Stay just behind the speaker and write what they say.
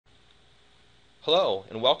Hello,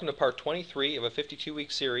 and welcome to part 23 of a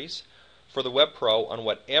 52-week series for the Web Pro on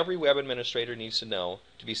what every web administrator needs to know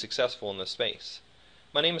to be successful in this space.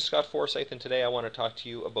 My name is Scott Forsyth, and today I want to talk to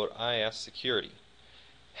you about IIS security.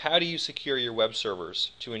 How do you secure your web servers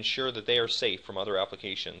to ensure that they are safe from other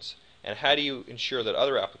applications, and how do you ensure that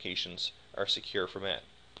other applications are secure from it?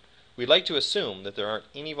 We'd like to assume that there aren't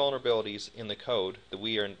any vulnerabilities in the code that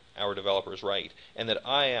we and our developers write, and that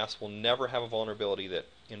IIS will never have a vulnerability that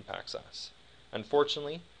impacts us.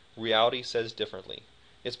 Unfortunately, reality says differently.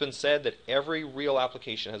 It's been said that every real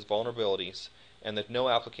application has vulnerabilities and that no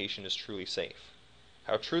application is truly safe.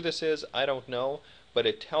 How true this is, I don't know, but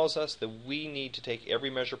it tells us that we need to take every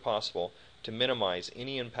measure possible to minimize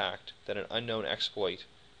any impact that an unknown exploit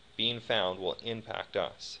being found will impact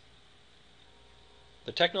us.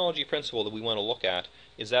 The technology principle that we want to look at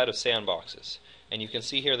is that of sandboxes. And you can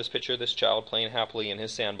see here this picture of this child playing happily in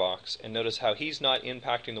his sandbox, and notice how he's not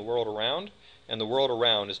impacting the world around, and the world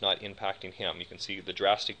around is not impacting him. You can see the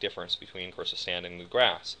drastic difference between, of course, the sand and the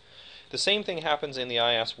grass. The same thing happens in the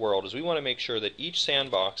IIS world, is we want to make sure that each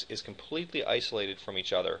sandbox is completely isolated from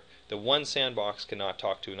each other, that one sandbox cannot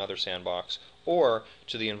talk to another sandbox or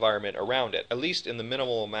to the environment around it, at least in the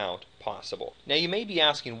minimal amount possible. Now you may be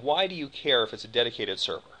asking, why do you care if it's a dedicated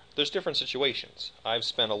server? There's different situations. I've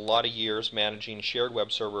spent a lot of years managing shared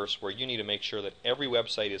web servers where you need to make sure that every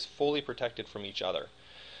website is fully protected from each other.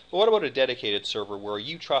 But what about a dedicated server where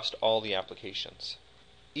you trust all the applications?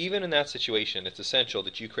 Even in that situation, it's essential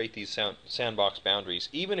that you create these sandbox boundaries,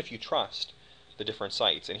 even if you trust the different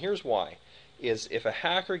sites. And here's why, is if a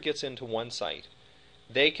hacker gets into one site,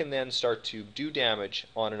 they can then start to do damage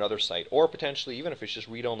on another site, or potentially, even if it's just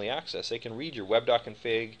read-only access, they can read your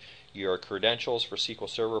web.config, your credentials for SQL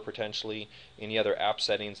Server potentially, any other app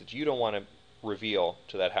settings that you don't want to reveal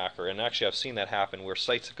to that hacker. And actually I've seen that happen where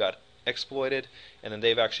sites have got exploited and then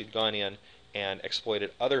they've actually gone in and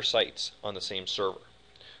exploited other sites on the same server.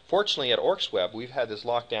 Fortunately at OrcsWeb we've had this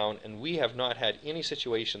lockdown and we have not had any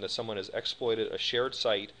situation that someone has exploited a shared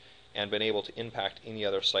site and been able to impact any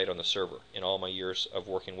other site on the server in all my years of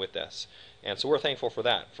working with this. And so we're thankful for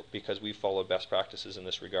that because we've followed best practices in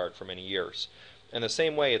this regard for many years. And the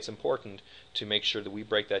same way it's important to make sure that we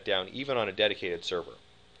break that down even on a dedicated server.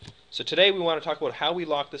 So today we want to talk about how we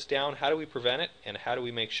lock this down, how do we prevent it, and how do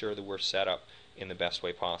we make sure that we're set up in the best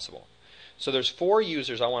way possible. So there's 4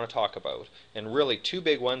 users I want to talk about, and really 2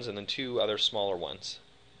 big ones and then 2 other smaller ones.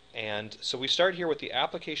 And so we start here with the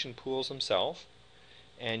application pools themselves.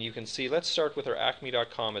 And you can see, let's start with our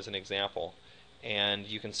acme.com as an example. And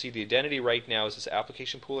you can see the identity right now is this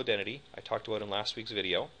application pool identity I talked about in last week's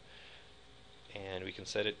video. And we can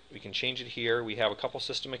set it, we can change it here. We have a couple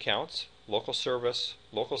system accounts, local service,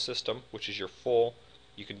 local system, which is your full,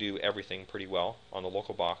 you can do everything pretty well on the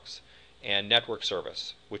local box, and network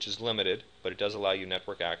service, which is limited, but it does allow you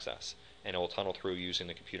network access, and it will tunnel through using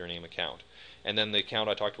the computer name account. And then the account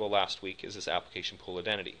I talked about last week is this application pool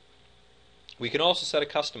identity. We can also set a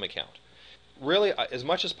custom account. Really, as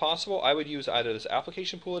much as possible, I would use either this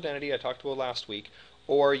application pool identity I talked about last week,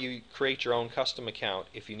 or you create your own custom account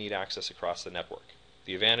if you need access across the network.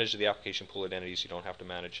 The advantage of the application pool identity is you don't have to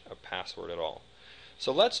manage a password at all.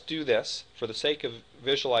 So let's do this. For the sake of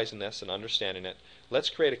visualizing this and understanding it, let's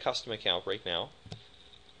create a custom account right now.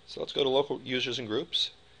 So let's go to local users and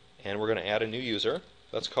groups, and we're going to add a new user.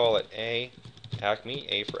 Let's call it Acme,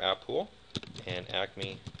 A for app pool, and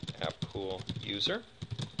Acme app pool user.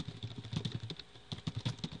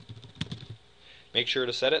 Make sure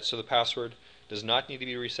to set it so the password does not need to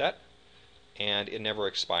be reset and it never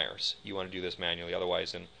expires. You want to do this manually,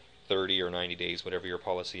 otherwise in 30 or 90 days, whatever your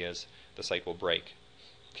policy is, the site will break.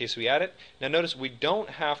 Okay, so we add it. Now notice we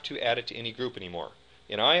don't have to add it to any group anymore.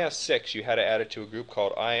 In IIS 6 you had to add it to a group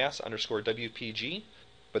called IIS_WPG,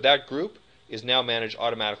 but that group is now managed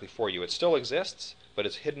automatically for you. It still exists, but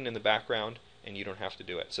it's hidden in the background and you don't have to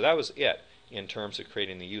do it. So that was it in terms of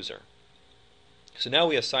creating the user. So now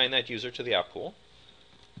we assign that user to the app pool.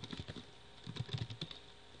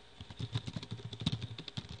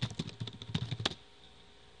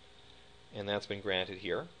 And that's been granted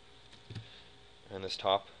here on this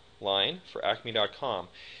top line for acme.com.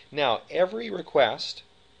 Now every request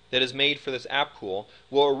that is made for this app pool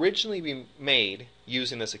will originally be made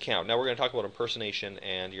using this account. Now we're going to talk about impersonation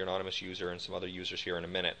and your anonymous user and some other users here in a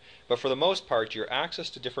minute. But for the most part, your access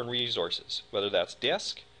to different resources, whether that's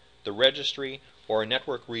disk, the registry, or a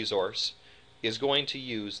network resource, is going to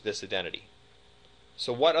use this identity.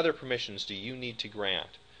 So what other permissions do you need to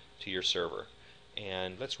grant to your server?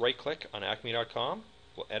 And let's right click on acme.com,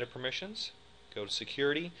 we'll edit permissions, go to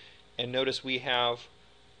security, and notice we have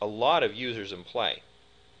a lot of users in play.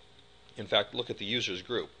 In fact, look at the users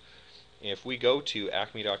group. If we go to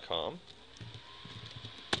acme.com,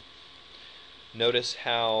 notice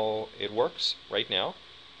how it works right now,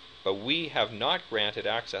 but we have not granted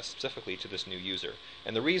access specifically to this new user.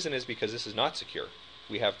 And the reason is because this is not secure.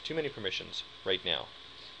 We have too many permissions right now.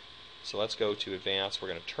 So let's go to Advanced. We're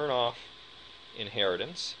going to turn off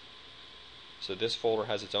Inheritance. So this folder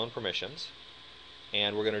has its own permissions.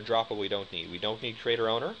 And we're going to drop what we don't need. We don't need Creator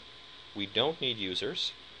Owner. We don't need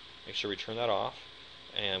Users. Make sure we turn that off.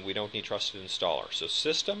 And we don't need Trusted Installer. So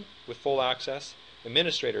System with full access,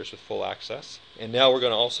 Administrators with full access. And now we're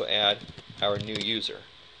going to also add our new user,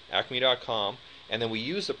 acme.com. And then we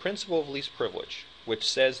use the principle of least privilege, which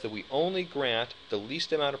says that we only grant the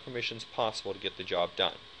least amount of permissions possible to get the job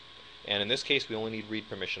done. And in this case, we only need read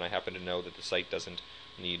permission. I happen to know that the site doesn't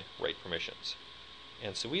need write permissions.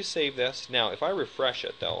 And so we save this. Now, if I refresh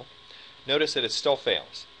it, though, notice that it still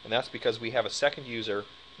fails. And that's because we have a second user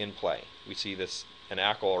in play. We see this, an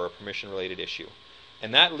ACL or a permission-related issue.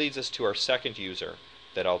 And that leads us to our second user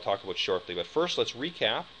that I'll talk about shortly. But first, let's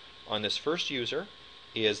recap on this first user.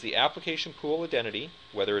 Is the application pool identity,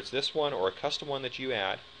 whether it's this one or a custom one that you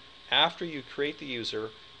add. After you create the user,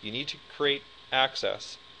 you need to create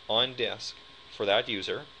access on disk for that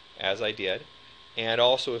user, as I did. And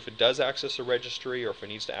also, if it does access a registry or if it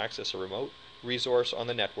needs to access a remote resource on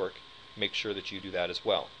the network, make sure that you do that as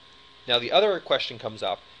well. Now, the other question comes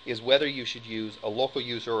up is whether you should use a local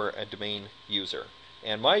user or a domain user.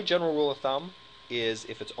 And my general rule of thumb is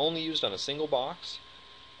if it's only used on a single box,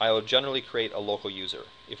 I will generally create a local user.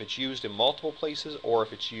 If it's used in multiple places or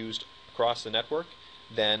if it's used across the network,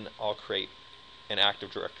 then I'll create an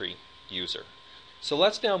Active Directory user. So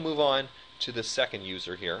let's now move on to the second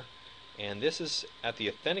user here. And this is at the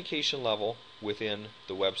authentication level within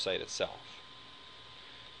the website itself.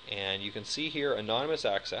 And you can see here anonymous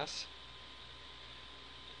access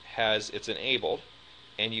it's enabled.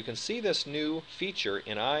 And you can see this new feature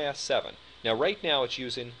in IIS 7. Now right now it's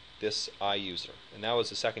using this iUser, and that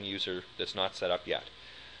was the second user that's not set up yet.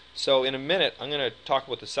 So in a minute I'm going to talk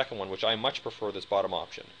about the second one, which I much prefer this bottom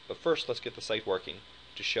option. But first let's get the site working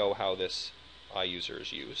to show how this iUser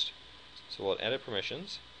is used. So we'll edit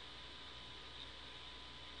permissions,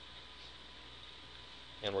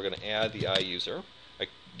 and we're going to add the iUser.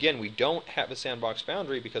 Again, we don't have a sandbox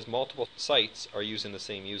boundary because multiple sites are using the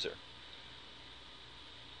same user.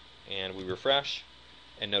 And we refresh,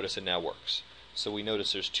 and notice it now works. So we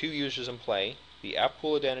notice there's two users in play, the app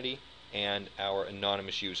pool identity and our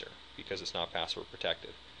anonymous user, because it's not password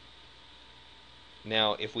protected.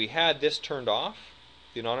 Now, if we had this turned off,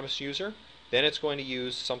 the anonymous user, then it's going to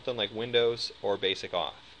use something like Windows or Basic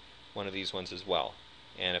Auth, one of these ones as well.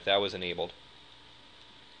 And if that was enabled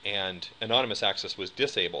and anonymous access was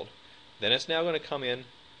disabled, then it's now going to come in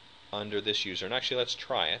under this user. And actually, let's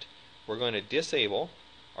try it. We're going to disable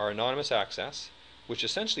our anonymous access, which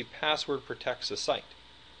essentially password protects the site,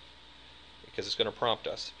 because it's going to prompt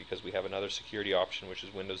us because we have another security option, which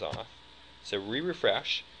is Windows Auth. So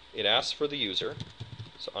refresh, it asks for the user,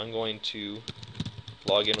 so I'm going to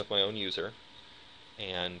log in with my own user,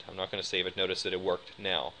 and I'm not going to save it. Notice that it worked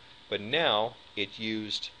now, but now it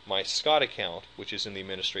used my Scott account, which is in the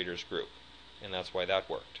administrators group, and that's why that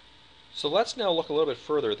worked. So let's now look a little bit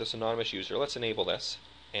further at this anonymous user. Let's enable this,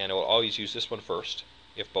 and it will always use this one first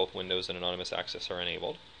if both Windows and anonymous access are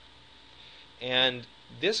enabled. And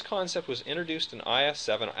this concept was introduced in IIS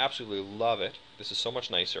 7. I absolutely love it. This is so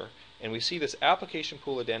much nicer. And we see this application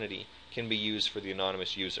pool identity can be used for the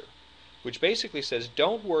anonymous user, which basically says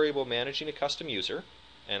don't worry about managing a custom user.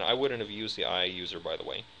 And I wouldn't have used the iUser, by the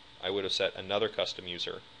way. I would have set another custom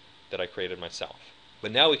user that I created myself.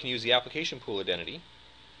 But now we can use the application pool identity.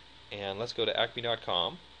 And let's go to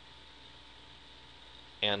acme.com.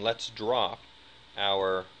 And let's drop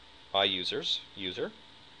our iUsers user.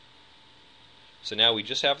 So now we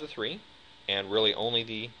just have the three, and really only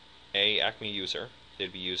the Acme user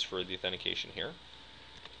that'd be used for the authentication here.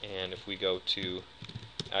 And if we go to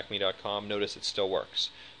acme.com, notice it still works.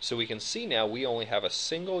 So we can see now we only have a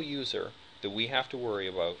single user that we have to worry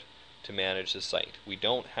about to manage the site. We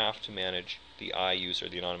don't have to manage the iUser,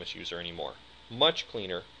 the anonymous user, anymore. Much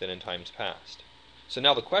cleaner than in times past. So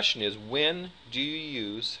now the question is, when do you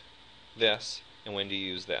use this and when do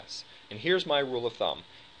you use this? And here's my rule of thumb.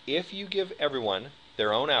 If you give everyone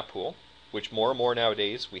their own app pool, which more and more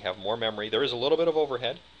nowadays we have more memory, there is a little bit of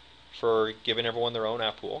overhead for giving everyone their own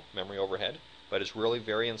app pool, memory overhead, but it's really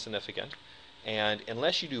very insignificant. And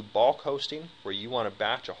unless you do bulk hosting, where you want to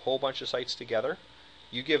batch a whole bunch of sites together,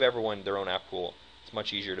 you give everyone their own app pool. It's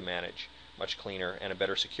much easier to manage, much cleaner, and a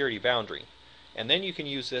better security boundary. And then you can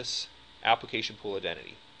use this application pool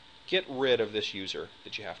identity. Get rid of this user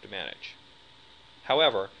that you have to manage.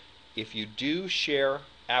 However, if you do share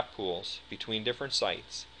app pools between different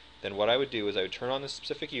sites, then what I would do is I would turn on the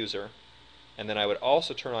specific user, and then I would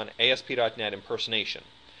also turn on ASP.NET impersonation.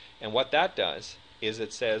 And what that does is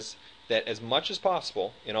it says that as much as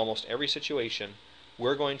possible, in almost every situation,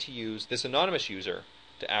 we're going to use this anonymous user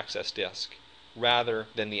to access disk rather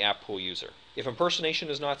than the app pool user. If impersonation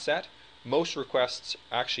is not set, most requests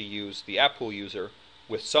actually use the app pool user,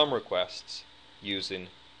 with some requests using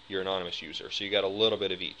your anonymous user. So you got a little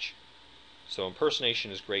bit of each. So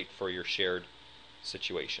impersonation is great for your shared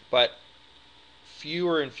situation. But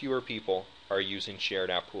fewer and fewer people are using shared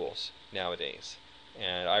app pools nowadays.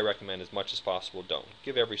 And I recommend as much as possible don't.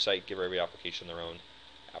 Give every site, give every application their own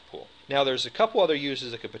app pool. Now there's a couple other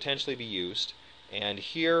uses that could potentially be used. And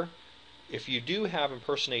here, if you do have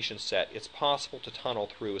impersonation set, it's possible to tunnel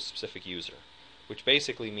through a specific user, which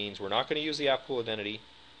basically means we're not going to use the app pool identity,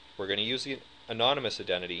 we're going to use the anonymous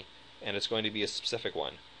identity, and it's going to be a specific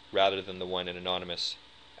one rather than the one in anonymous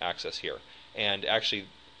access here. And actually,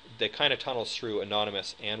 that kind of tunnels through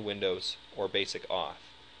anonymous and Windows or basic auth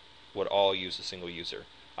would all use a single user.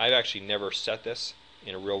 I've actually never set this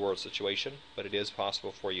in a real-world situation, but it is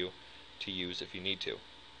possible for you to use if you need to.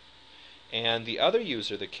 And the other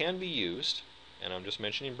user that can be used, and I'm just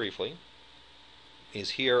mentioning briefly,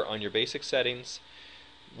 is here on your basic settings.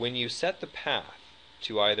 When you set the path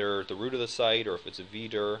to either the root of the site or if it's a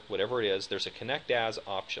vdir, whatever it is, there's a connect as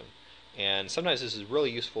option. And sometimes this is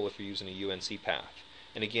really useful if you're using a UNC path.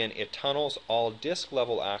 And again, it tunnels all disk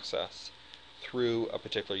level access through a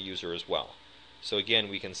particular user as well. So again,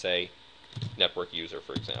 we can say network user,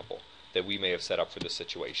 for example, that we may have set up for this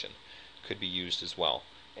situation could be used as well.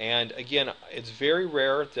 And again, it's very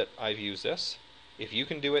rare that I've used this. If you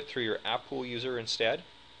can do it through your app pool user instead,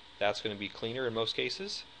 that's going to be cleaner in most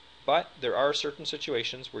cases. But there are certain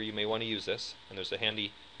situations where you may want to use this, and there's the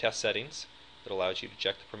handy test settings that allows you to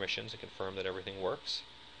check the permissions and confirm that everything works.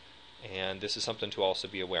 And this is something to also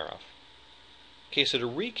be aware of. Okay, so to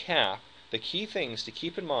recap, the key things to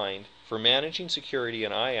keep in mind for managing security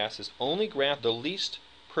in IIS is only grant the least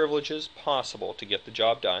privileges possible to get the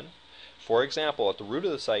job done. For example, at the root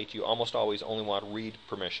of the site, you almost always only want read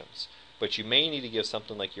permissions, but you may need to give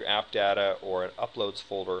something like your app data or an uploads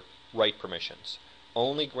folder write permissions.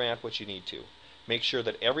 Only grant what you need to. Make sure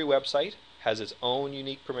that every website has its own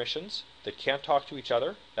unique permissions that can't talk to each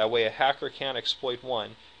other. That way a hacker can't exploit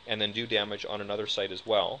one and then do damage on another site as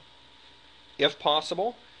well. If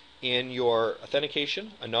possible, in your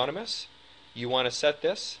authentication, anonymous, you want to set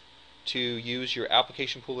this to use your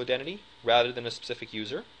application pool identity rather than a specific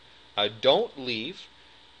user. Don't leave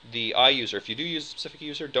the iUser. If you do use a specific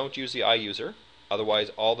user, don't use the iUser. Otherwise,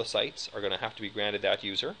 all the sites are going to have to be granted that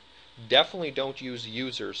user. Definitely don't use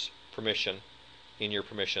user's permission in your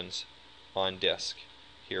permissions on disk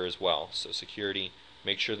here as well. So security,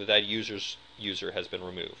 make sure that that user has been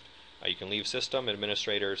removed. You can leave system,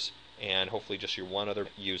 administrators, and hopefully just your one other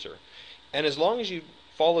user. And as long as you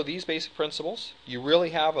follow these basic principles, you really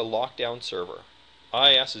have a lockdown server.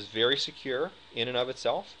 IIS is very secure in and of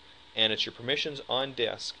itself, and it's your permissions on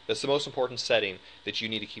disk that's the most important setting that you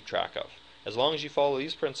need to keep track of. As long as you follow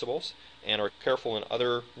these principles and are careful in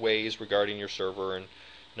other ways regarding your server and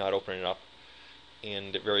not opening it up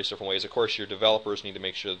in various different ways. Of course, your developers need to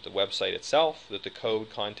make sure that the website itself, that the code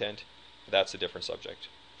content, that's a different subject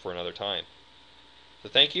for another time. So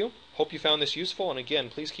thank you. Hope you found this useful, and again,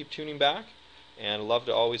 please keep tuning back, and love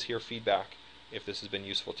to always hear feedback if this has been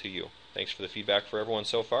useful to you. Thanks for the feedback for everyone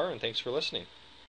so far, and thanks for listening.